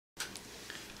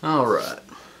Alright.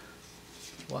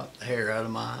 Wipe the hair out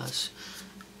of my eyes.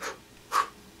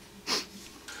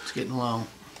 It's getting long.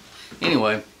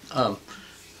 Anyway, I've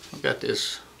got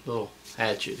this little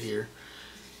hatchet here.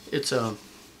 It's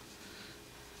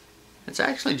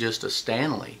actually just a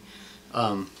Stanley.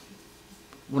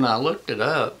 When I looked it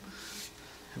up,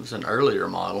 it was an earlier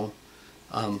model.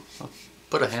 I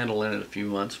put a handle in it a few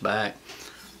months back.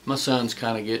 My son's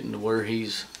kind of getting to where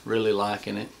he's really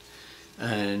liking it,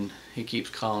 and he keeps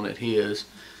calling it his.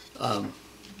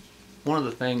 One of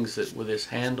the things that with this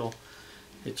handle,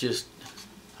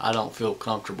 I don't feel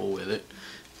comfortable with it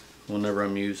whenever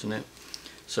I'm using it.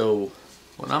 So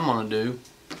what I'm going to do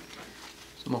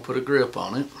is I'm going to put a grip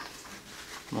on it.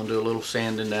 I'm going to do a little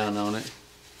sanding down on it,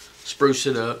 spruce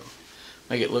it up,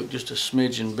 make it look just a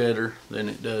smidgen better than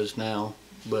it does now.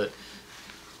 But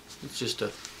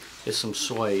it's some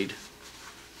suede.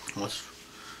 Well, it's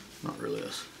not really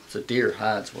it's a deer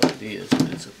hide's what it is, but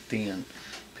it's a thin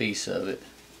piece of it.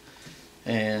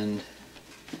 And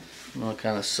I'm going to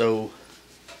kind of sew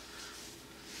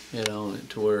it on it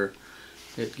to where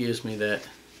it gives me that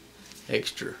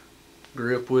extra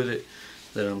grip with it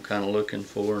that I'm kind of looking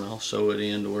for, and I'll sew it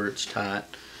in to where it's tight.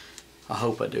 I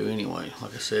hope I do anyway.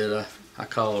 Like I said, I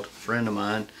called a friend of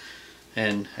mine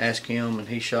and asked him, and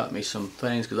he shot me some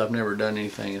things because I've never done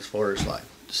anything as far as like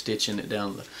stitching it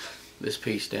down this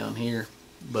piece down here.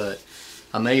 But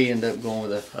I may end up going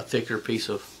with a thicker piece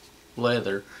of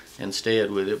leather instead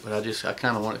with it, but I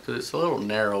kind of want it because it's a little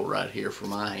narrow right here for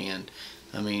my hand.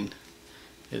 I mean,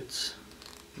 it's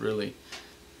really,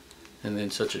 and then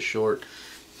such a short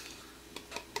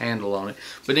handle on it.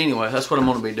 But anyway, that's what I'm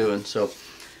going to be doing. So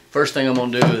first thing I'm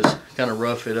going to do is kind of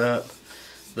rough it up.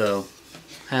 The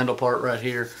handle part right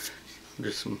here,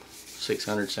 just some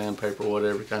 600 sandpaper,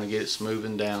 whatever, kind of get it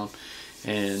smoothing down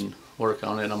and work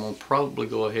on it. I'm going to probably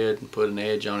go ahead and put an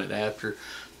edge on it after.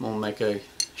 I'm going to make a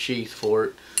sheath for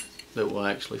it that will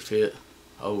actually fit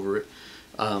over it.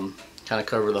 Kind of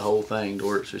cover the whole thing to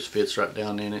where it just fits right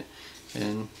down in it,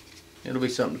 and it'll be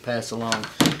something to pass along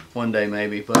one day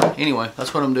maybe. But anyway,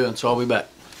 that's what I'm doing, so I'll be back.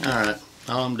 Alright,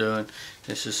 all I'm doing,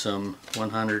 this is some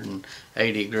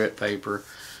 180 grit paper.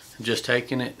 I'm just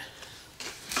taking it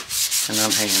and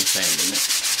I'm hand sanding it,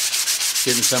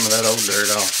 getting some of that old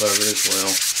dirt off of it as well.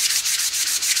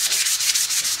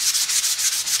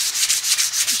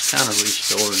 Just kind of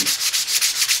restoring it,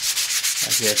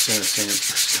 I guess, in a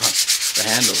sense. The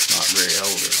handle's not very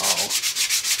old at all,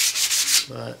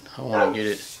 but I want to get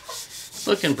it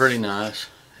looking pretty nice,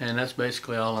 and that's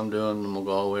basically all I'm doing. I'm going to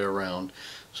go all the way around.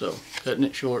 So cutting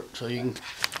it short so you can.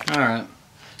 Alright,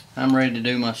 I'm ready to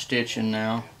do my stitching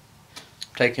now.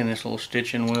 Taking this little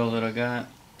stitching wheel that I got,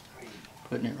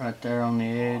 putting it right there on the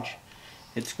edge.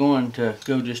 It's going to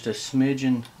go just a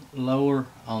smidgen lower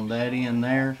on that end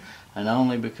there, and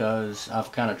only because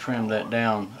I've kind of trimmed that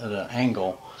down at an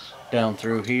angle down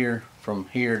through here. From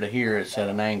here to here it's at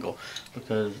an angle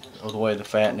because of the way the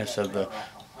fatness of the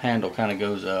handle kind of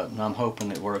goes up, and I'm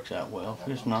hoping it works out well. If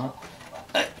it's not,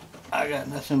 I got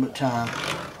nothing but time.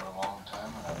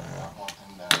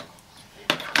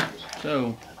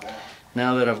 So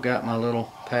now that I've got my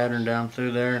little pattern down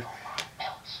through there,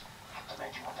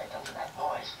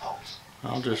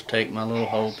 I'll just take my little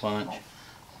hole punch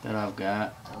that I've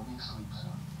got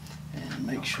and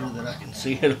make sure that I can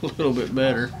see it a little bit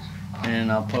better,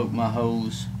 and I'll poke my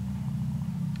holes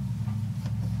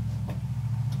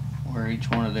where each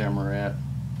one of them are at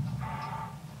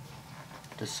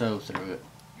to sew through it.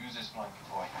 Use this blanket,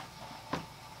 boy.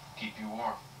 Keep you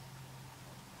warm.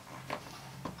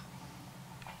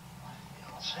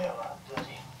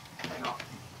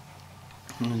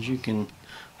 And as you can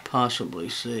possibly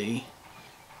see,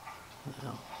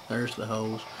 well, there's the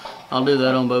holes. I'll do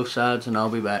that on both sides and I'll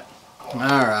be back.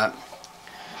 Alright,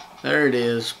 there it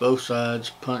is, both sides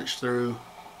punched through,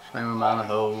 same amount of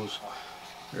holes,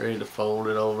 ready to fold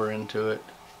it over into it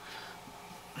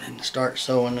and start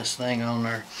sewing this thing on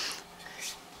there.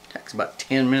 It takes about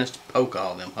 10 minutes to poke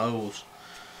all them holes.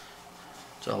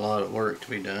 It's a lot of work to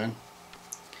be done,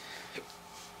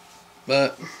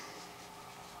 but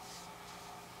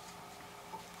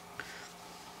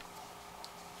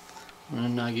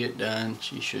when I get done,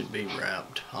 she should be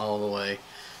wrapped all the way.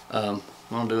 I'm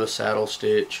going to do a saddle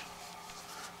stitch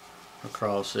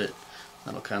across it.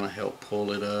 That'll kind of help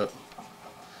pull it up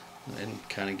and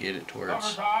kind of get it to where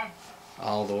it's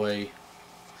all the way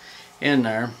in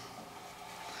there.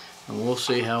 And we'll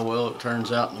see how well it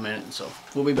turns out in a minute. So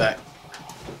we'll be back.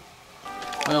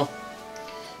 Well,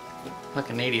 like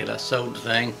an idiot, I sewed the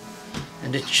thing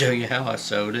and didn't show you how I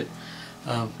sewed it.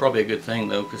 Probably a good thing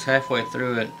though, because halfway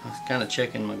through it I was kind of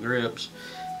checking my grips,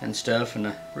 and stuff, and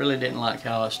I really didn't like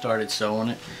how I started sewing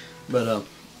it, but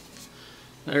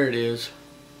there it is.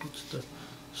 It's the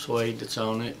suede that's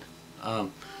on it.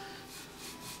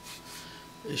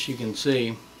 As you can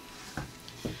see,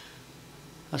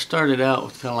 I started out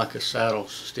with kind of like a saddle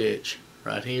stitch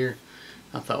right here.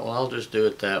 I thought, well, I'll just do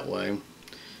it that way,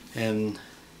 and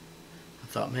I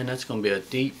thought, man, that's going to be a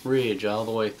deep ridge all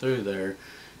the way through there.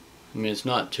 I mean, it's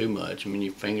not too much. I mean,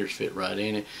 your fingers fit right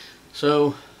in it.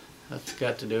 So I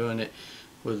got to doing it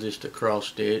with just a cross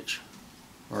stitch,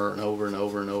 or over and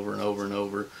over and over and over and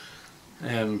over.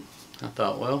 And I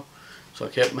thought, well, so I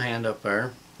kept my hand up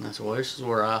there. And I said, well, this is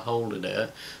where I hold it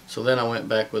at. So then I went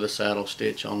back with a saddle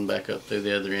stitch on back up through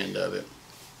the other end of it.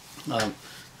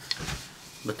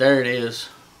 But there it is.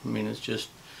 I mean, it's just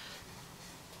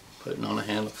putting on a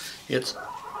handle. It's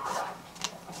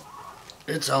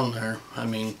on there. I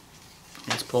mean,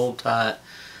 it's pulled tight.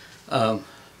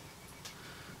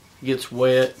 Gets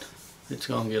wet, it's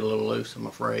gonna get a little loose, I'm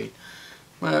afraid.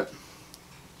 But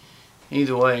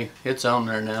either way, it's on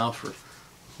there now for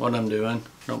what I'm doing.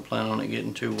 Don't plan on it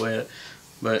getting too wet,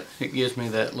 but it gives me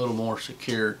that little more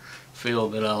secure feel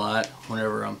that I like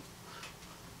whenever I'm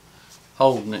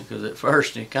holding it, because at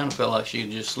first it kind of felt like she'd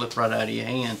just slip right out of your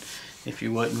hand if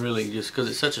you wasn't really, just because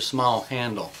it's such a small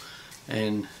handle,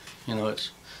 and you know, it's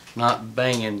not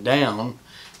banging down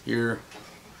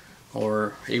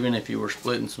or even if you were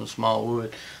splitting some small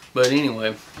wood. But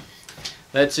anyway,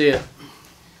 that's it.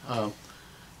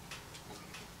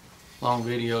 Long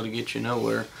video to get you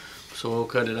nowhere, so we'll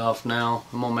cut it off now.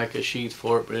 I'm gonna make a sheath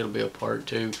for it, but it'll be a part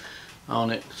 2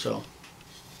 on it, so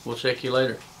we'll check you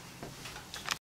later.